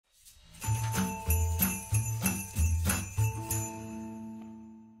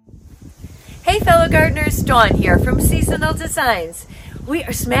Hey fellow gardeners, Dawn here from Seasonal Designs. We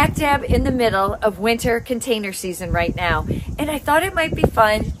are smack dab in the middle of winter container season right now, and I thought it might be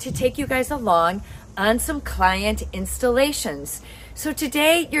fun to take you guys along on some client installations. So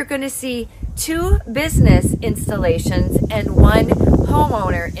today you're going to see 2 business installations and 1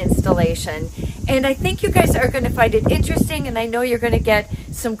 homeowner installation. And I think you guys are going to find it interesting, and I know you're going to get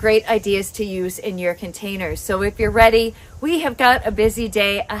some great ideas to use in your containers. So if you're ready, we have got a busy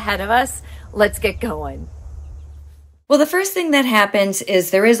day ahead of us. Let's get going. Well, the first thing that happens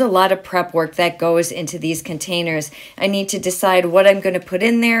is there is a lot of prep work that goes into these containers. I need to decide what I'm going to put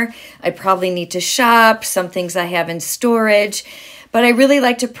in there. I probably need to shop some things I have in storage, but I really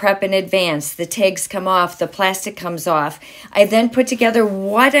like to prep in advance. The tags come off, the plastic comes off. I then put together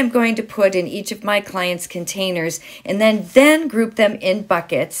what I'm going to put in each of my clients' containers and then group them in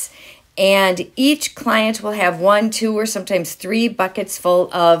buckets. And each client will have 1, 2, or sometimes 3 buckets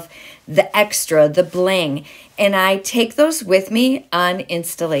full of the extra, the bling. And I take those with me on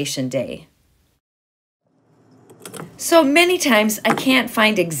installation day. So many times I can't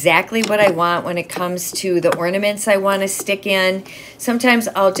find exactly what I want when it comes to the ornaments I want to stick in. Sometimes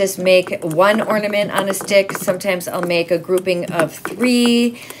I'll just make 1 ornament on a stick. Sometimes I'll make a grouping of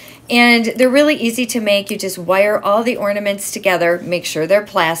 3. And they're really easy to make. You just wire all the ornaments together, make sure they're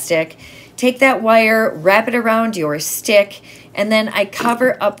plastic. Take that wire, wrap it around your stick, and then I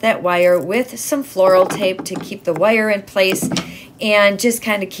cover up that wire with some floral tape to keep the wire in place and just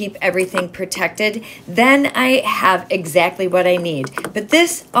kind of keep everything protected. Then I have exactly what I need. But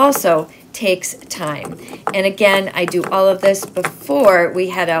this also takes time. And again, I do all of this before we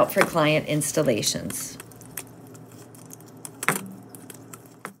head out for client installations.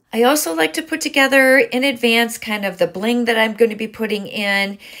 I also like to put together in advance kind of the bling that I'm going to be putting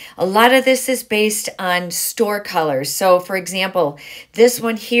in. A lot of this is based on store colors. So for example, this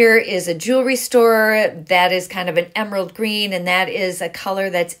one here is a jewelry store that is kind of an emerald green, and that is a color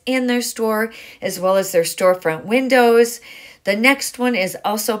that's in their store as well as their storefront windows. The next one is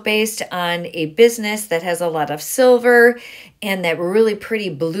also based on a business that has a lot of silver, and that really pretty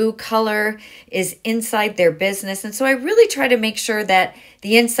blue color is inside their business. And so I really try to make sure that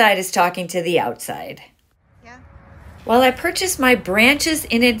the inside is talking to the outside. Yeah. While I purchase my branches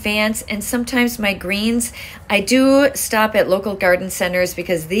in advance and sometimes my greens, I do stop at local garden centers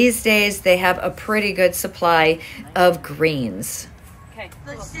because these days they have a pretty good supply of greens. Okay,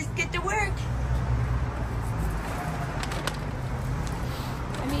 let's just get to work.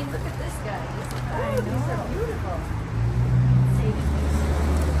 I mean, look at this guy. These are beautiful.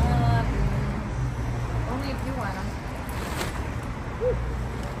 Only if you want them.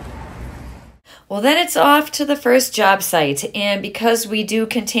 Well, then it's off to the first job site. And because we do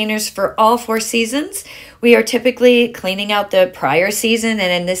containers for all 4 seasons, we are typically cleaning out the prior season,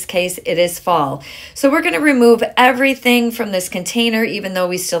 and in this case, it is fall. So we're going to remove everything from this container, even though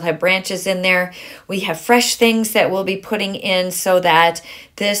we still have branches in there. We have fresh things that we'll be putting in so that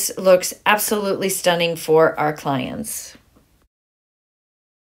this looks absolutely stunning for our clients.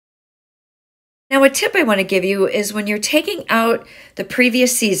 Now, a tip I want to give you is when you're taking out the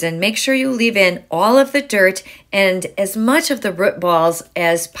previous season, make sure you leave in all of the dirt and as much of the root balls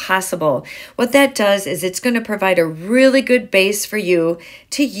as possible. What that does is it's going to provide a really good base for you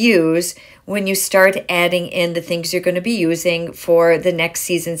to use when you start adding in the things you're going to be using for the next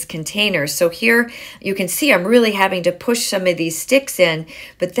season's container. So here you can see I'm really having to push some of these sticks in,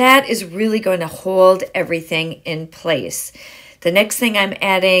 but that is really going to hold everything in place. The next thing I'm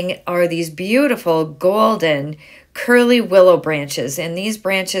adding are these beautiful golden curly willow branches, and these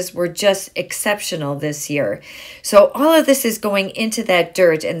branches were just exceptional this year. So all of this is going into that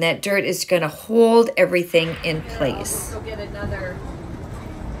dirt, and that dirt is going to hold everything in place. Go get another.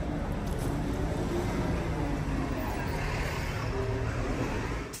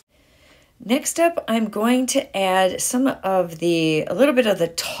 Next up, I'm going to add a little bit of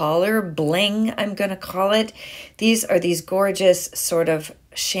the taller bling, I'm going to call it. These are these gorgeous sort of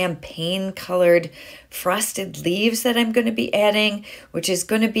champagne colored frosted leaves that I'm going to be adding, which is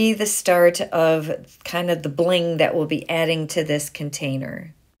going to be the start of kind of the bling that we'll be adding to this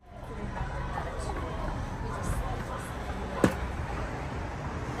container.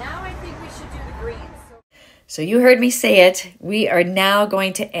 So you heard me say it, we are now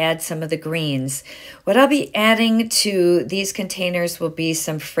going to add some of the greens. What I'll be adding to these containers will be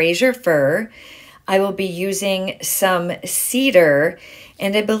some Fraser fir. I will be using some cedar,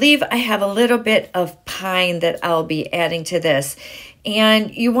 and I believe I have a little bit of pine that I'll be adding to this.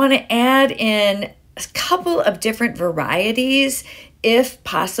 And you want to add in a couple of different varieties if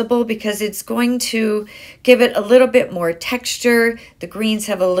possible, because it's going to give it a little bit more texture. The greens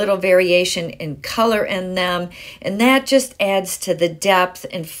have a little variation in color in them, and that just adds to the depth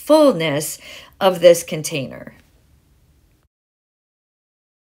and fullness of this container.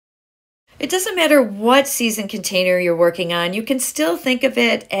 It doesn't matter what season container you're working on, you can still think of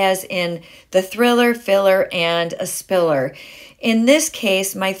it as in the thriller, filler, and a spiller. In this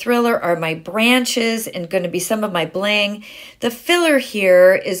case, my thriller are my branches and going to be some of my bling. The filler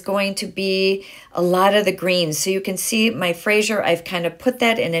here is going to be a lot of the greens. So you can see my Fraser, I've kind of put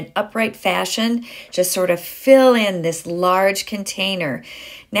that in an upright fashion, just sort of fill in this large container.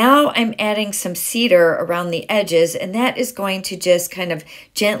 Now I'm adding some cedar around the edges, and that is going to just kind of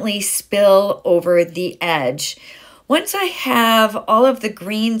gently spill over the edge. Once I have all of the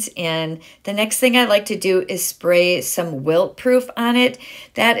greens in, the next thing I like to do is spray some wilt proof on it.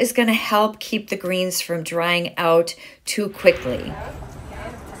 That is going to help keep the greens from drying out too quickly.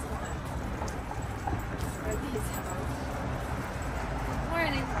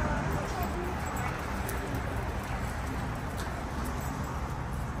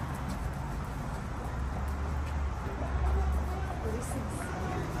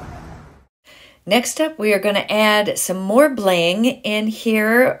 Next up, we are going to add some more bling in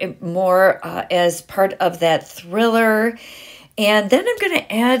here, more as part of that thriller. And then I'm going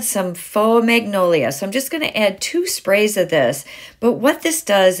to add some faux magnolia. So I'm just going to add 2 sprays of this. But what this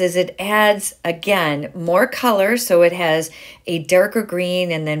does is it adds, again, more color. So it has a darker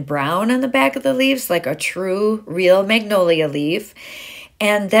green and then brown on the back of the leaves, like a true, real magnolia leaf.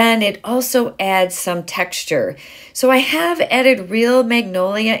 And then it also adds some texture. So I have added real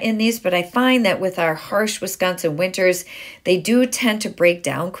magnolia in these, but I find that with our harsh Wisconsin winters, they do tend to break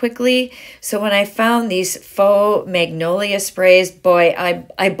down quickly. So when I found these faux magnolia sprays, boy,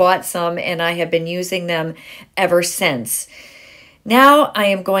 I bought some and I have been using them ever since. Now I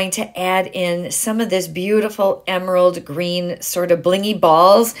am going to add in some of this beautiful emerald green sort of blingy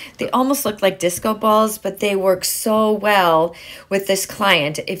balls. They almost look like disco balls, but they work so well with this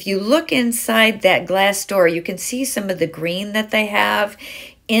client. If you look inside that glass door, you can see some of the green that they have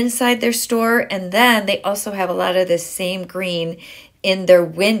inside their store. And then they also have a lot of this same green in their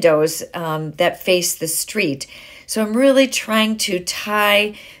windows that face the street. So I'm really trying to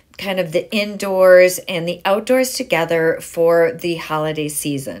tie kind of the indoors and the outdoors together for the holiday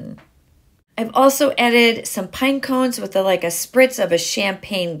season. I've also added some pine cones with like a spritz of a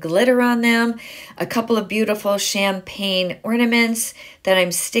champagne glitter on them, a couple of beautiful champagne ornaments that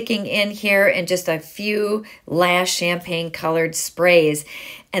I'm sticking in here, and just a few last champagne colored sprays.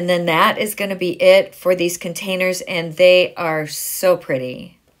 And then that is going to be it for these containers, and they are so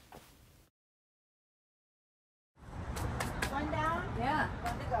pretty.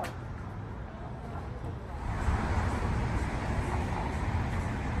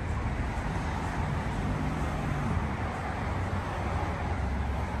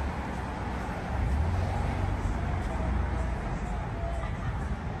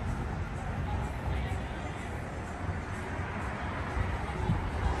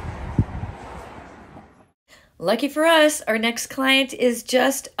 Lucky for us, our next client is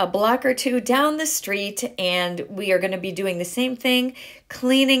just a block or 2 down the street, and we are going to be doing the same thing,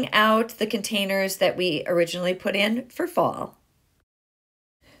 cleaning out the containers that we originally put in for fall.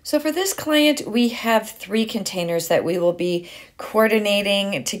 So for this client, we have 3 containers that we will be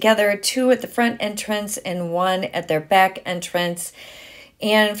coordinating together, 2 at the front entrance and 1 at their back entrance.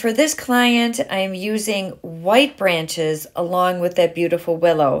 And for this client, I'm using white branches along with that beautiful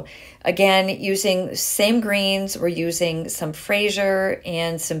willow. Again, using same greens, we're using some Fraser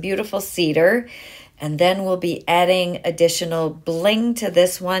and some beautiful cedar. And then we'll be adding additional bling to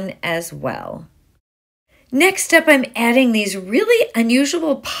this one as well. Next up, I'm adding these really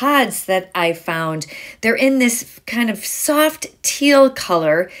unusual pods that I found. They're in this kind of soft teal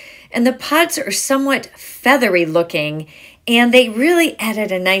color, and the pods are somewhat feathery looking, and they really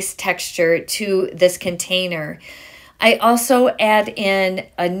added a nice texture to this container. I also add in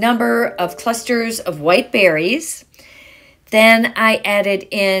a number of clusters of white berries. Then I added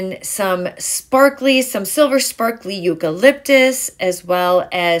in some silver sparkly eucalyptus, as well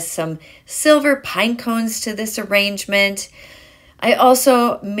as some silver pine cones to this arrangement. I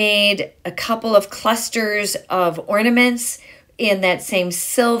also made a couple of clusters of ornaments in that same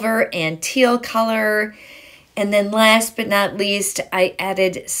silver and teal color. And then last but not least, I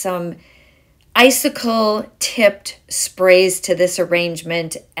added some icicle tipped sprays to this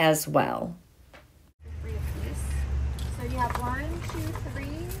arrangement as well. So you have 1, 2, 3,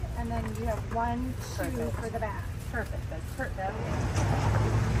 and then you have 1, 2 for the back. Perfect. That's perfect.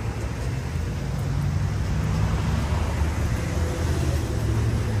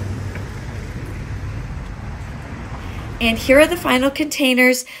 And here are the final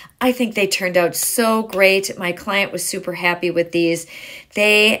containers. I think they turned out so great. My client was super happy with these.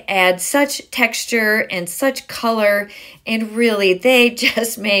 They add such texture and such color, and really they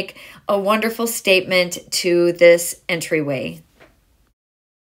just make a wonderful statement to this entryway.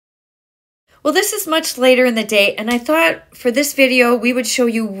 Well, this is much later in the day, and I thought for this video we would show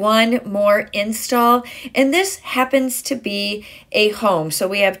you one more install, and this happens to be a home. So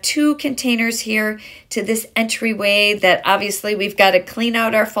we have 2 containers here to this entryway that obviously we've got to clean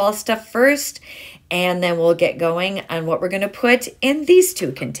out our fall stuff first, and then we'll get going on what we're going to put in these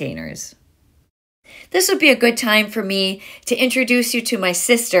 2 containers. This would be a good time for me to introduce you to my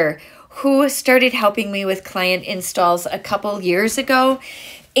sister, who started helping me with client installs a couple years ago.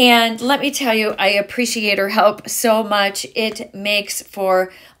 And let me tell you, I appreciate her help so much. It makes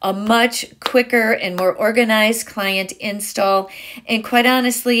for a much quicker and more organized client install. And quite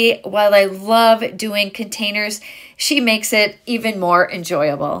honestly, while I love doing containers, she makes it even more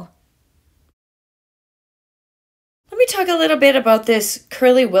enjoyable. Let me talk a little bit about this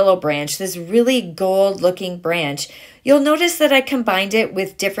curly willow branch, this really gold looking branch. You'll notice that I combined it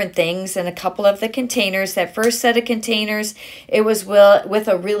with different things in a couple of the containers. That first set of containers, it was with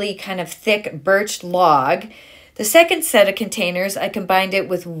a really kind of thick birch log. The second set of containers, I combined it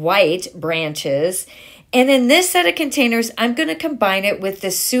with white branches. And in this set of containers, I'm going to combine it with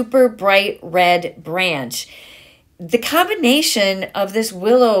this super bright red branch. The combination of this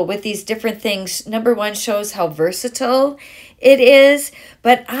willow with these different things, number one, shows how versatile it is,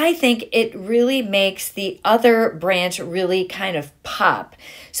 but I think it really makes the other branch really kind of pop.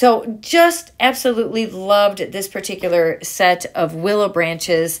 So just absolutely loved this particular set of willow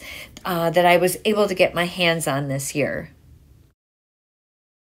branches that I was able to get my hands on this year.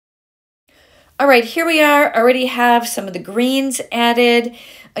 All right, here we are. Already have some of the greens added.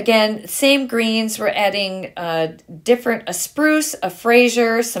 Again, same greens. We're adding a spruce, a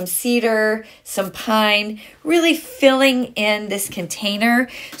Fraser, some cedar, some pine, really filling in this container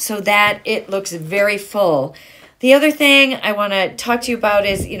so that it looks very full. The other thing I want to talk to you about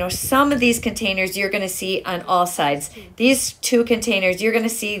is, some of these containers you're going to see on all sides. These 2 containers, you're going to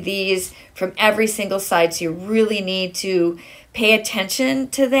see these from every single side, so you really need to pay attention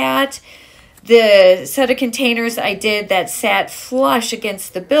to that. The set of containers I did that sat flush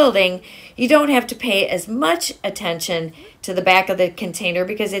against the building, you don't have to pay as much attention to the back of the container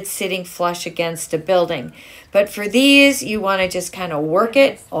because it's sitting flush against a building. But for these, you want to just kind of work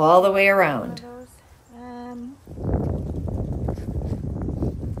it all the way around.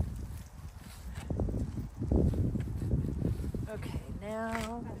 Okay,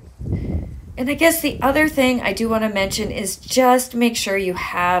 now... And I guess the other thing I do want to mention is just make sure you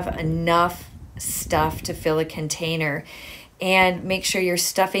have enough stuff to fill a container, and make sure you're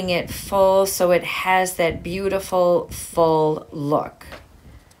stuffing it full so it has that beautiful full look.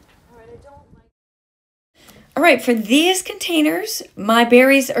 All right, for these containers, my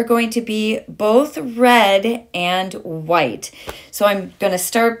berries are going to be both red and white. So I'm going to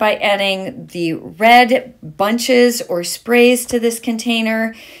start by adding the red bunches or sprays to this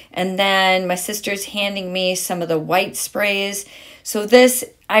container, and then my sister's handing me some of the white sprays. So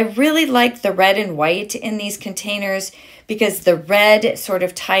I really like the red and white in these containers because the red sort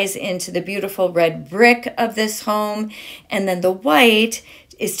of ties into the beautiful red brick of this home, and then the white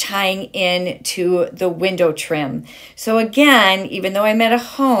is tying in to the window trim. So again, even though I'm at a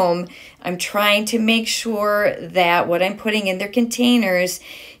home, I'm trying to make sure that what I'm putting in their containers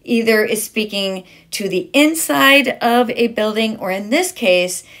either is speaking to the inside of a building, or in this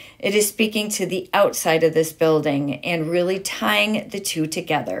case, it is speaking to the outside of this building and really tying the 2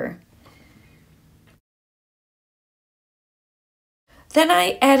 together. Then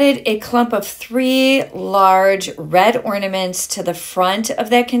I added a clump of 3 large red ornaments to the front of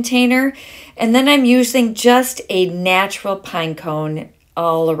that container, and then I'm using just a natural pine cone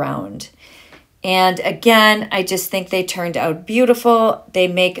all around. And again, I just think they turned out beautiful. They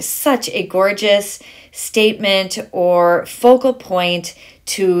make such a gorgeous statement or focal point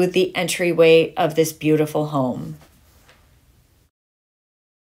to the entryway of this beautiful home.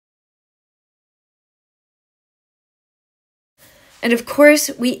 And of course,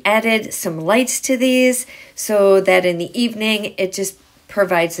 we added some lights to these so that in the evening, it just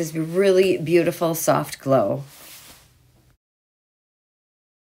provides this really beautiful soft glow.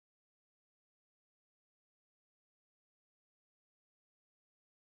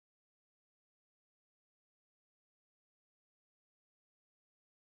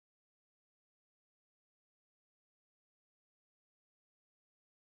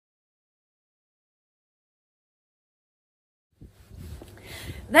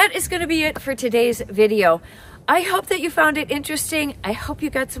 That is going to be it for today's video. I hope that you found it interesting. I hope you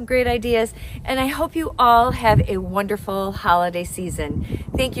got some great ideas, and I hope you all have a wonderful holiday season.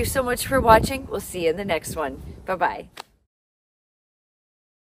 Thank you so much for watching. We'll see you in the next one. Bye-bye.